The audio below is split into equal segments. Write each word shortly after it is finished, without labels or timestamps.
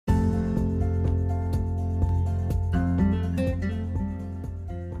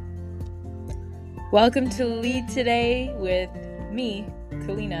Welcome to Lead Today with me,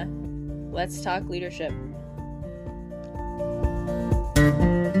 Kalina. Let's talk leadership.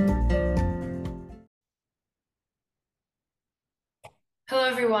 Hello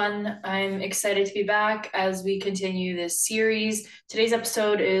everyone, I'm excited to be back as we continue this series. Today's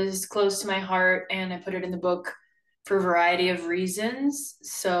episode is close to my heart and I put it in the book for a variety of reasons.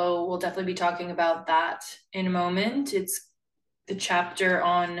 So we'll definitely be talking about that in a moment. It's the chapter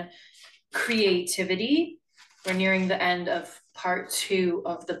on creativity. We're nearing the end of part 2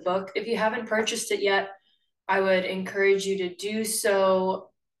 of the book. If you haven't purchased it yet, I would encourage you to do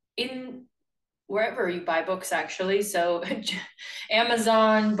so in wherever you buy books, actually. So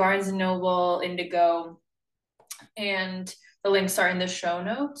Amazon, Barnes and Noble, Indigo, and the links are in the show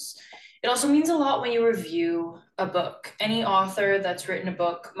notes. It also means a lot when you review a book. Any author that's written a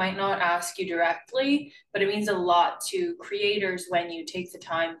book might not ask you directly, but it means a lot to creators when you take the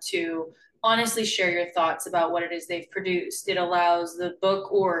time to honestly share your thoughts about what it is they've produced. It allows the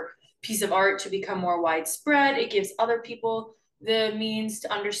book or piece of art to become more widespread. It gives other people the means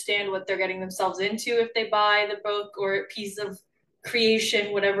to understand what they're getting themselves into if they buy the book or piece of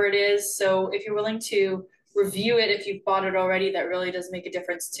creation, whatever it is. So if you're willing to review it, if you've bought it already, that really does make a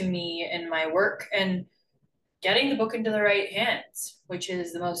difference to me in my work and getting the book into the right hands, which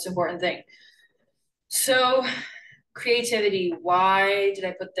is the most important thing. So creativity, why did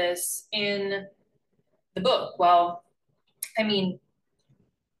I put this in the book? Well, I mean,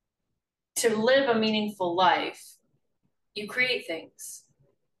 to live a meaningful life, you create things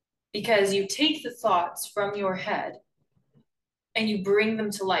because you take the thoughts from your head and you bring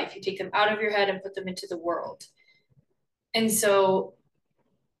them to life. You take them out of your head and put them into the world. And so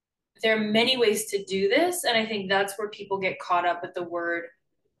there are many ways to do this. And I think that's where people get caught up with the word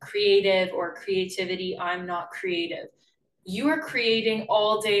creative or creativity. I'm not creative. You are creating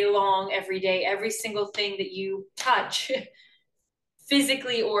all day long, every day, every single thing that you touch,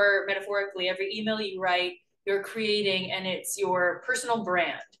 physically or metaphorically, every email you write, you're creating, and it's your personal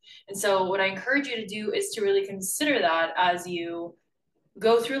brand. And so what I encourage you to do is to really consider that as you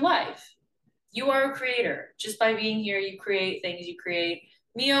go through life. You are a creator. Just by being here, you create things. You create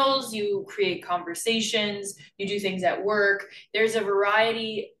meals, you create conversations, you do things at work. There's a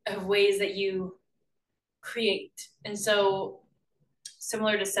variety of ways that you create. And so,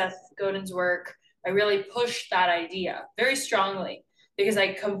 similar to Seth Godin's work, I really push that idea very strongly because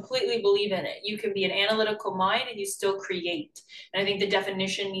I completely believe in it. You can be an analytical mind and you still create. And I think the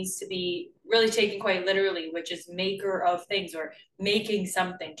definition needs to be really taken quite literally, which is maker of things or making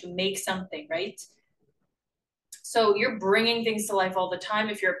something, to make something, right? So you're bringing things to life all the time.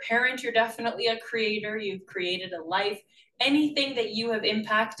 If you're a parent, you're definitely a creator. You've created a life. Anything that you have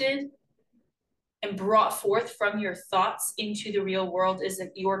impacted and brought forth from your thoughts into the real world is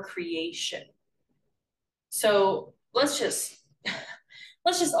your creation. So let's just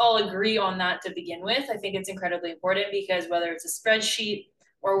all agree on that to begin with. I think it's incredibly important because whether it's a spreadsheet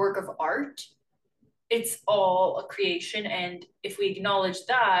or a work of art, it's all a creation. And if we acknowledge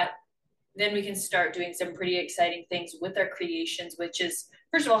that, then we can start doing some pretty exciting things with our creations, which is,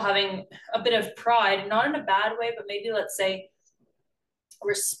 first of all, having a bit of pride, not in a bad way, but maybe let's say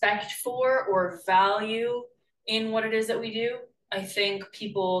respect for or value in what it is that we do. I think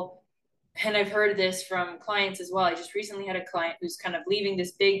people, and I've heard this from clients as well. I just recently had a client who's kind of leaving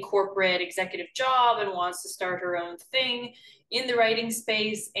this big corporate executive job and wants to start her own thing in the writing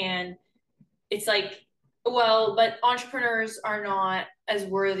space. And it's like, well, but entrepreneurs are not as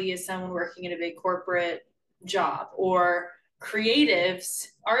worthy as someone working in a big corporate job, or creatives,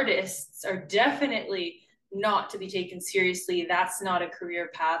 artists are definitely not to be taken seriously. That's not a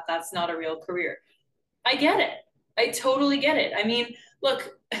career path. That's not a real career. I get it. I totally get it. I mean,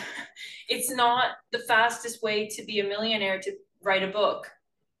 look, it's not the fastest way to be a millionaire to write a book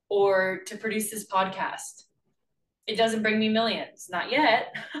or to produce this podcast. It doesn't bring me millions, not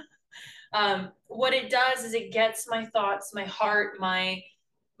yet. What it does is it gets my thoughts, my heart, my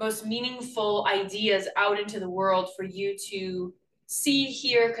most meaningful ideas out into the world for you to see,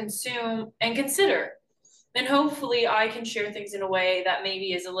 hear, consume, and consider. And hopefully I can share things in a way that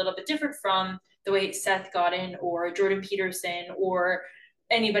maybe is a little bit different from the way Seth Godin or Jordan Peterson or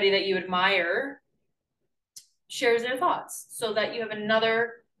anybody that you admire shares their thoughts, so that you have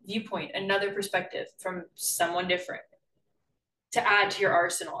another viewpoint, another perspective from someone different to add to your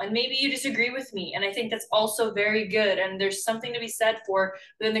arsenal. And maybe you disagree with me, and I think that's also very good. And there's something to be said for,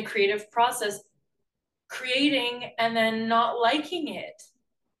 within the creative process, creating and then not liking it.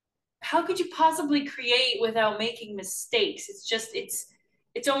 How could you possibly create without making mistakes?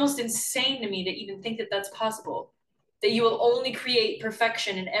 It's almost insane to me to even think that that's possible. that you will only create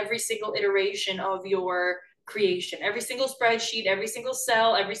perfection in every single iteration of your creation. Every single spreadsheet, every single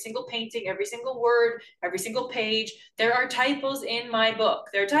cell, every single painting, every single word, every single page. There are typos in my book.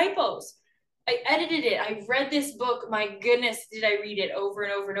 There are typos. I edited it. I read this book. My goodness, did I read it over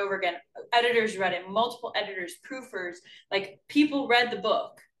and over and over again. Editors read it, multiple editors, proofers, like people read the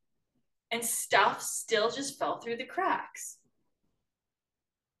book, and stuff still just fell through the cracks.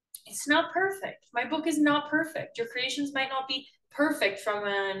 It's not perfect. My book is not perfect. Your creations might not be perfect from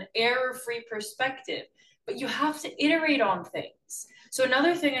an error-free perspective, but you have to iterate on things. So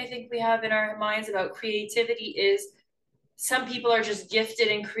another thing I think we have in our minds about creativity is some people are just gifted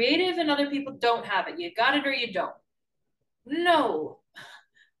and creative and other people don't have it. You got it or you don't. No,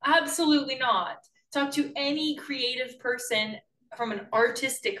 absolutely not. Talk to any creative person from an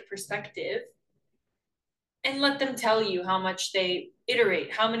artistic perspective and let them tell you how much they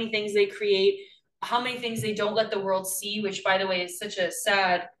iterate, how many things they create, how many things they don't let the world see, which, by the way, is such a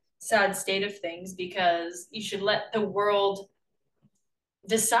sad state of things, because you should let the world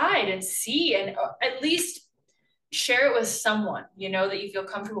decide and see, and at least share it with someone, you know, that you feel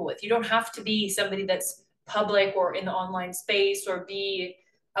comfortable with. You don't have to be somebody that's public or in the online space or be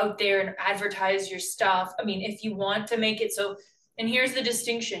out there and advertise your stuff. I mean, if you want to make it so, and here's the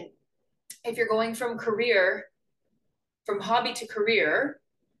distinction. If you're going from hobby to career,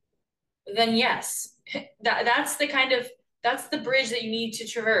 then yes, that's the bridge that you need to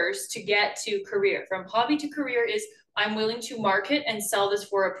traverse to get to career. From hobby to career is I'm willing to market and sell this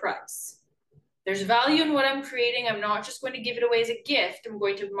for a price. There's value in what I'm creating. I'm not just going to give it away as a gift. I'm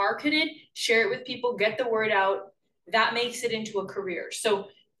going to market it, share it with people, get the word out. That makes it into a career. So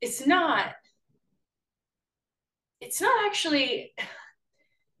it's not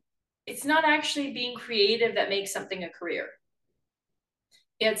actually being creative that makes something a career.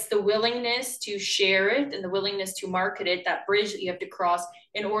 It's the willingness to share it and the willingness to market it, that bridge that you have to cross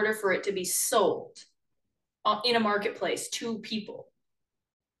in order for it to be sold in a marketplace to people.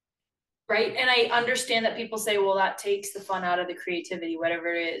 Right? And I understand that people say, well, that takes the fun out of the creativity, whatever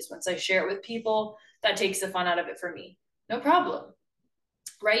it is. Once I share it with people, that takes the fun out of it for me. No problem.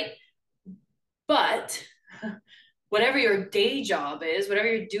 Right? But whatever your day job is,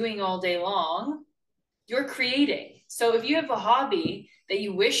 whatever you're doing all day long, you're creating. So if you have a hobby that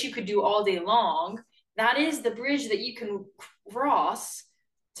you wish you could do all day long, that is the bridge that you can cross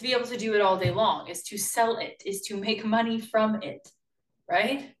to be able to do it all day long, is to sell it, is to make money from it,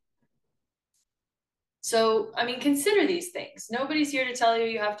 right? So, I mean, consider these things. Nobody's here to tell you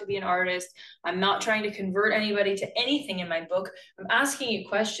you have to be an artist. I'm not trying to convert anybody to anything in my book. I'm asking you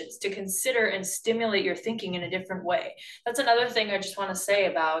questions to consider and stimulate your thinking in a different way. That's another thing I just want to say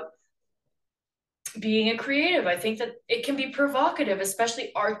about being a creative. I think that it can be provocative,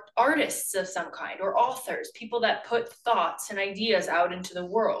 especially artists of some kind or authors, people that put thoughts and ideas out into the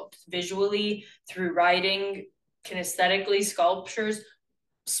world visually, through writing, kinesthetically, sculptures,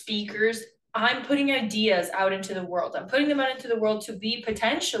 speakers. I'm putting ideas out into the world. I'm putting them out into the world to be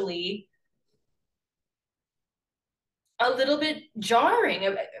potentially a little bit jarring.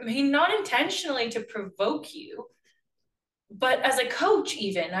 I mean, not intentionally to provoke you, but as a coach,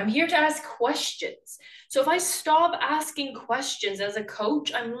 even, I'm here to ask questions. So if I stop asking questions as a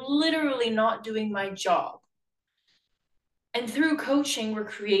coach, I'm literally not doing my job. And through coaching, we're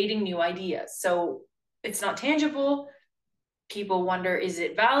creating new ideas. So it's not tangible. People wonder, is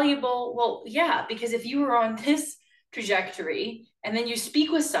it valuable? Well, yeah, because if you were on this trajectory and then you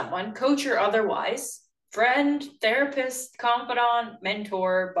speak with someone, coach or otherwise, friend, therapist, confidant,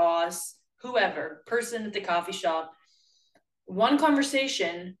 mentor, boss, whoever, person at the coffee shop, one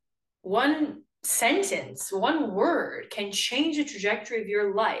conversation, one sentence, one word can change the trajectory of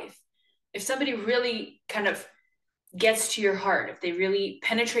your life. If somebody really kind of gets to your heart, if they really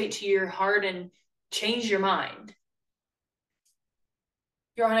penetrate to your heart and change your mind,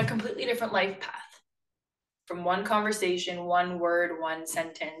 you're on a completely different life path from one conversation, one word, one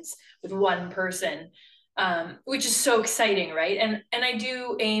sentence with one person, which is so exciting, right? And I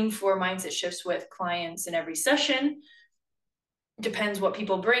do aim for mindset shifts with clients in every session. Depends what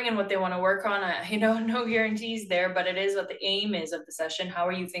people bring and what they want to work on. No guarantees there, but it is what the aim is of the session. How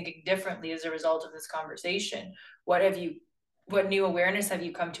are you thinking differently as a result of this conversation? What new awareness have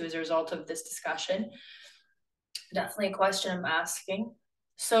you come to as a result of this discussion? Definitely a question I'm asking.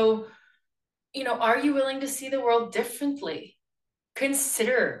 So, are you willing to see the world differently?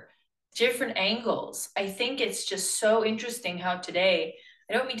 Consider different angles. I think it's just so interesting how today,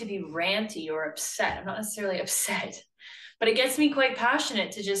 I don't mean to be ranty or upset. I'm not necessarily upset, but it gets me quite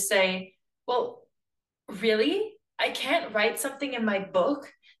passionate to just say, well, really? I can't write something in my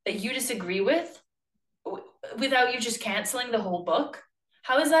book that you disagree with? without you just canceling the whole book?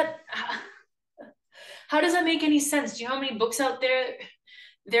 How is that? How does that make any sense? Do you know how many books out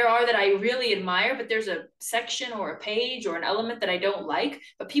there are that I really admire, but there's a section or a page or an element that I don't like,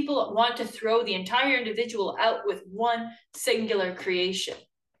 but people want to throw the entire individual out with one singular creation?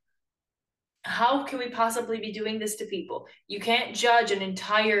 How can we possibly be doing this to people? You can't judge an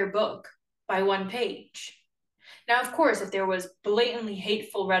entire book by one page. Now, of course, if there was blatantly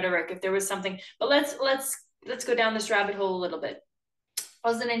hateful rhetoric, if there was something, but let's go down this rabbit hole a little bit. I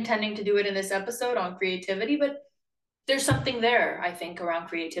wasn't intending to do it in this episode on creativity, but there's something there, I think, around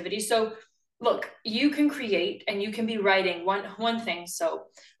creativity. So look, you can create and you can be writing one thing. So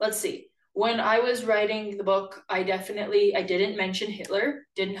let's see. When I was writing the book, I didn't mention Hitler,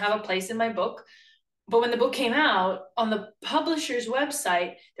 didn't have a place in my book. But when the book came out, on the publisher's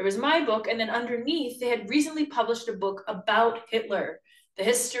website, there was my book, and then underneath, they had recently published a book about Hitler, the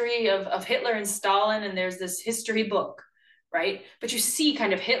history of Hitler and Stalin, and there's this history book, right? But you see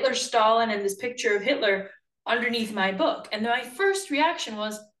kind of Hitler, Stalin, and this picture of Hitler underneath my book. And my first reaction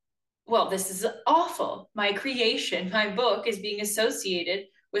was, well, this is awful. My creation, my book, is being associated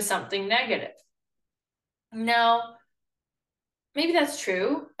with something negative. Now, maybe that's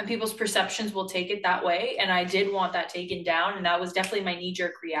true, and people's perceptions will take it that way. And I did want that taken down, and that was definitely my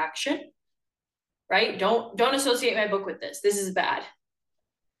knee-jerk reaction, right? Don't associate my book with this. This is bad.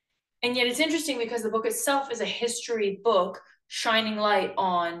 And yet it's interesting because the book itself is a history book shining light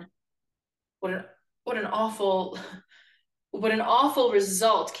on what an awful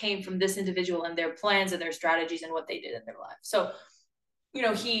result came from this individual and their plans and their strategies and what they did in their life. So,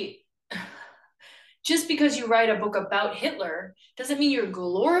 just because you write a book about Hitler doesn't mean you're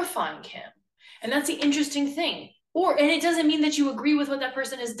glorifying him. And that's the interesting thing. And it doesn't mean that you agree with what that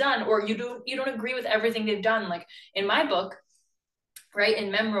person has done, or you don't agree with everything they've done. Like in my book, right,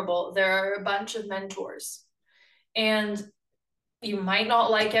 in Memorable, there are a bunch of mentors. And you might not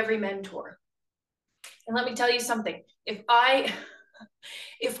like every mentor. And let me tell you something. If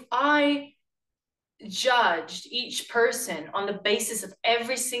I judged each person on the basis of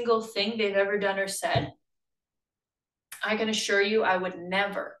every single thing they've ever done or said, I can assure you I would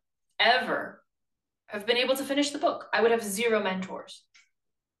never, ever have been able to finish the book. I would have zero mentors.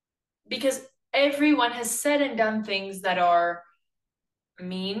 Because everyone has said and done things that are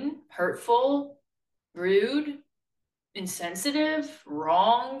mean, hurtful, rude, insensitive,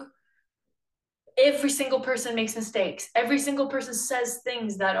 wrong. Every single person makes mistakes. Every single person says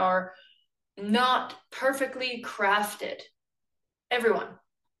things that are not perfectly crafted. Everyone.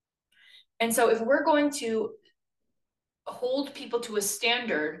 And so if we're going to hold people to a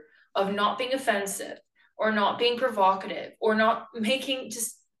standard of not being offensive or not being provocative or not making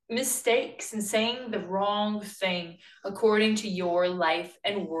just mistakes and saying the wrong thing according to your life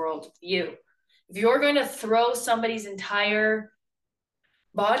and world view, if you're going to throw somebody's entire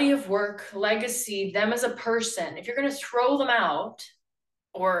body of work, legacy, them as a person, if you're going to throw them out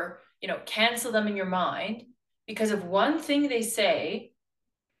or cancel them in your mind because of one thing they say,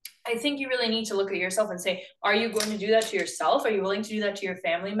 I think you really need to look at yourself and say, are you going to do that to yourself? Are you willing to do that to your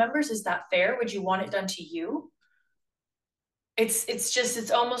family members? Is that fair? Would you want it done to you?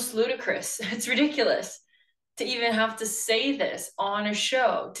 It's almost ludicrous. It's ridiculous to even have to say this on a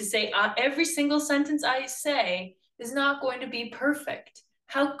show, to say every single sentence I say is not going to be perfect.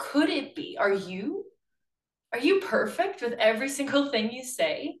 How could it be? Are you perfect with every single thing you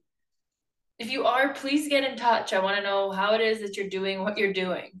say? If you are, please get in touch. I want to know how it is that you're doing what you're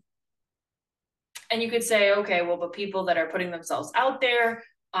doing. And you could say, okay, well, but people that are putting themselves out there,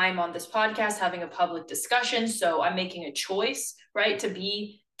 I'm on this podcast having a public discussion, so I'm making a choice, right,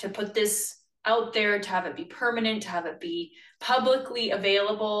 to put this out there, to have it be permanent, to have it be publicly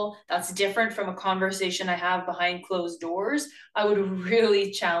available. That's different from a conversation I have behind closed doors. I would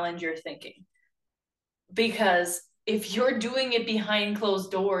really challenge your thinking. Because if you're doing it behind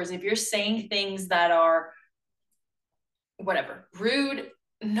closed doors, if you're saying things that are whatever, rude,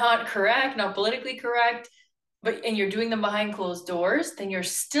 not correct, not politically correct, and you're doing them behind closed doors, then you're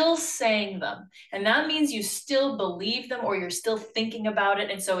still saying them. And that means you still believe them or you're still thinking about it.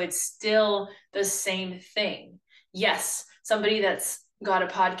 And so it's still the same thing. Yes, somebody that's got a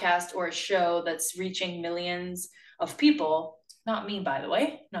podcast or a show that's reaching millions of people, not me, by the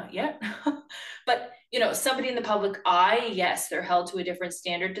way, not yet, but somebody in the public eye, yes, they're held to a different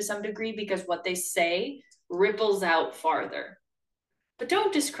standard to some degree because what they say ripples out farther. But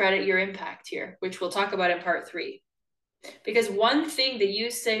don't discredit your impact here, which we'll talk about in part 3. Because one thing that you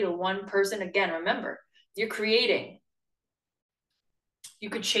say to one person, again, remember, you're creating. You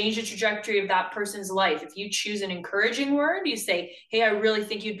could change the trajectory of that person's life. If you choose an encouraging word, you say, hey, I really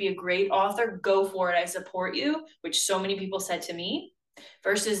think you'd be a great author. Go for it. I support you, which so many people said to me,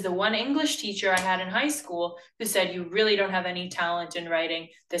 versus the one English teacher I had in high school who said, you really don't have any talent in writing.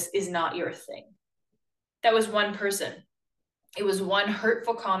 This is not your thing. That was one person. It was one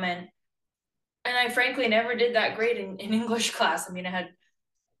hurtful comment. And I frankly never did that great in English class. I mean, I had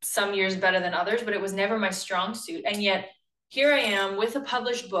some years better than others, but it was never my strong suit. And yet here I am with a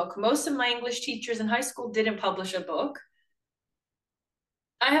published book. Most of my English teachers in high school didn't publish a book.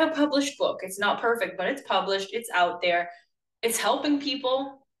 I have a published book. It's not perfect, but it's published. It's out there. It's helping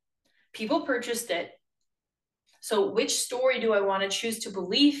people. People purchased it. So which story do I want to choose to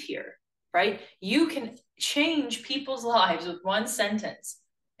believe here, right? You can change people's lives with one sentence.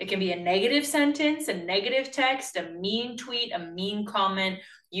 It can be a negative sentence, a negative text, a mean tweet, a mean comment.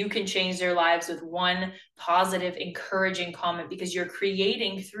 You can change their lives with one positive, encouraging comment because you're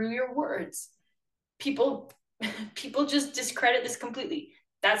creating through your words. People just discredit this completely.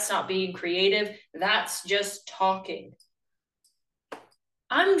 That's not being creative. That's just talking.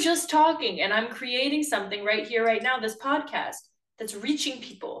 I'm just talking and I'm creating something right here, right now, this podcast that's reaching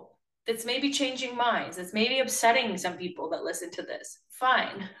people, that's maybe changing minds, that's maybe upsetting some people that listen to this.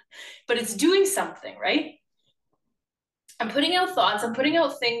 Fine. But it's doing something, right? I'm putting out thoughts, I'm putting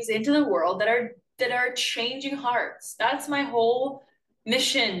out things into the world that are changing hearts. That's my whole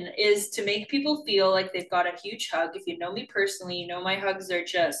mission, is to make people feel like they've got a huge hug. If you know me personally, you know my hugs are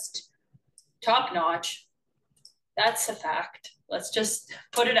just top notch. That's a fact. Let's just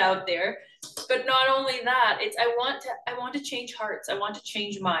put it out there. But not only that, it's I want to change hearts. I want to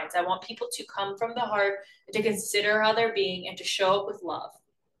change minds. I want people to come from the heart, to consider how they're being, and to show up with love.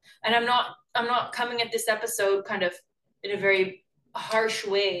 And I'm not coming at this episode kind of in a very harsh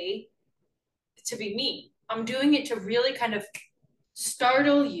way to be mean. I'm doing it to really kind of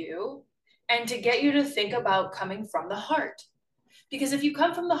startle you and to get you to think about coming from the heart. Because if you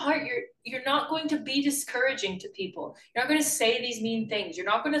come from the heart, you're not going to be discouraging to people. You're not going to say these mean things. You're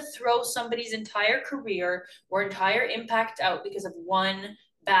not going to throw somebody's entire career or entire impact out because of one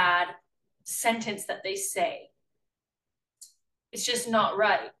bad sentence that they say. It's just not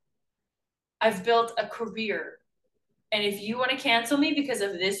right. I've built a career. And if you want to cancel me because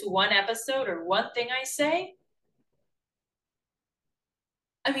of this one episode or one thing I say,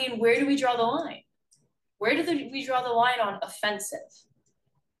 I mean, where do we draw the line? Where do we draw the line on offensive?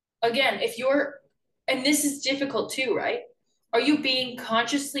 Again, and this is difficult too, right? Are you being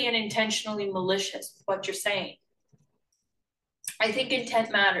consciously and intentionally malicious with what you're saying? I think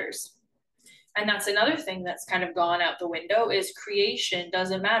intent matters. And that's another thing that's kind of gone out the window, is creation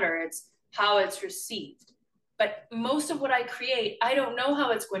doesn't matter. It's how it's received. But most of what I create, I don't know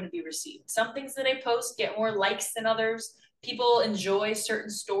how it's going to be received. Some things that I post get more likes than others. People enjoy certain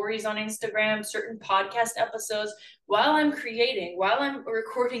stories on Instagram, certain podcast episodes. While I'm creating, while I'm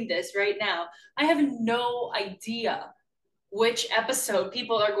recording this right now, I have no idea which episode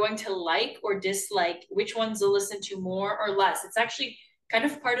people are going to like or dislike, which ones they'll listen to more or less. It's actually kind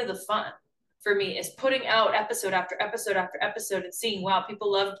of part of the fun for me, is putting out episode after episode after episode and seeing, wow,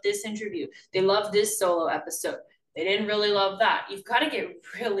 people loved this interview. They loved this solo episode. They didn't really love that. You've got to get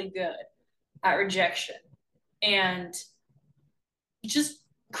really good at rejection and just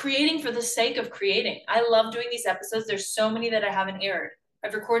creating for the sake of creating. I love doing these episodes. There's so many that I haven't aired.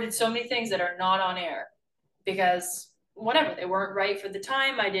 I've recorded so many things that are not on air because whatever, they weren't right for the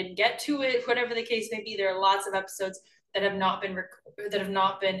time. I didn't get to it, whatever the case may be. There are lots of episodes that have not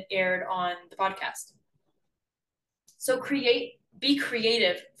been aired on the podcast. So be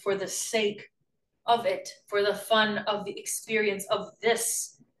creative for the sake of it, for the fun of the experience of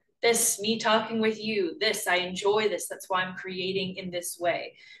this, me talking with you, I enjoy this. That's why I'm creating in this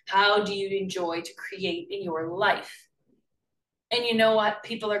way. How do you enjoy to create in your life? And you know what?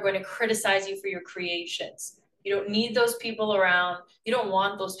 People are going to criticize you for your creations. You don't need those people around. You don't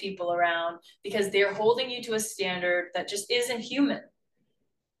want those people around because they're holding you to a standard that just isn't human.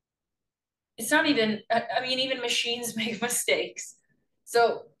 It's not even, I mean, even machines make mistakes.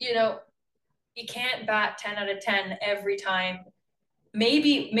 So, you can't bat 10 out of 10 every time.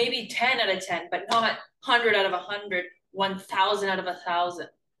 Maybe 10 out of 10, but not 100 out of 100, 1,000 out of 1,000.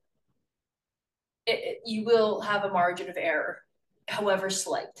 You will have a margin of error, however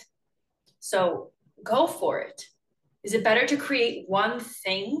slight. So go for it. Is it better to create one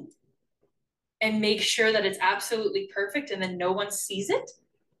thing and make sure that it's absolutely perfect and then no one sees it?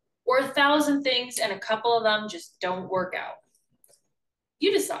 Or 1,000 things and a couple of them just don't work out?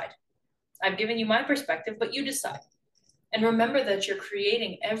 You decide. I've given you my perspective, but you decide. And remember that you're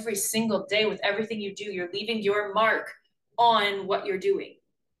creating every single day with everything you do. You're leaving your mark on what you're doing.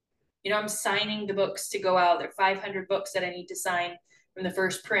 I'm signing the books to go out. There are 500 books that I need to sign from the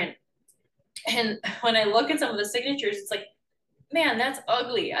first print. And when I look at some of the signatures, it's like, man, that's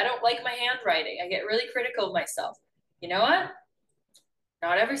ugly. I don't like my handwriting. I get really critical of myself. You know what?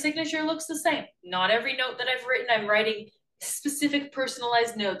 Not every signature looks the same. Not every note that I've written, I'm writing specific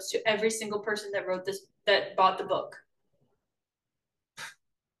personalized notes to every single person that wrote this, that bought the book.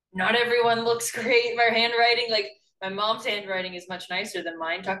 Not everyone looks great. My handwriting, like my mom's handwriting is much nicer than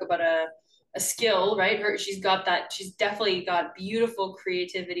mine. Talk about a skill, right? She's definitely got beautiful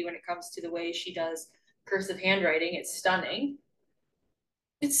creativity when it comes to the way she does cursive handwriting. It's stunning.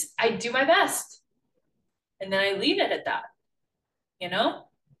 I do my best. And then I leave it at that, you know?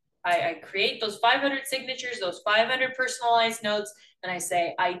 I create those 500 signatures, those 500 personalized notes, and I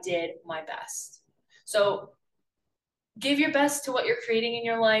say, I did my best. So give your best to what you're creating in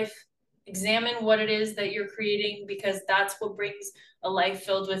your life. Examine what it is that you're creating, because that's what brings a life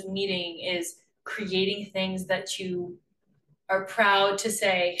filled with meaning, is creating things that you are proud to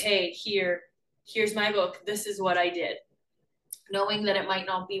say, hey, here's my book. This is what I did. Knowing that it might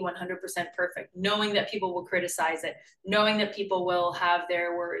not be 100% perfect, knowing that people will criticize it, knowing that people will have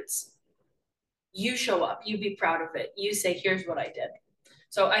their words. You show up, you be proud of it. You say, here's what I did.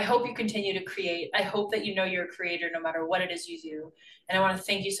 So I hope you continue to create. I hope that you know you're a creator no matter what it is you do. And I want to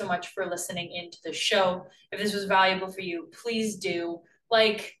thank you so much for listening into the show. If this was valuable for you, please do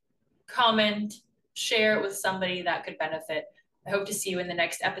like, comment, share it with somebody that could benefit. I hope to see you in the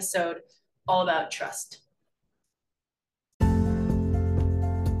next episode, all about trust.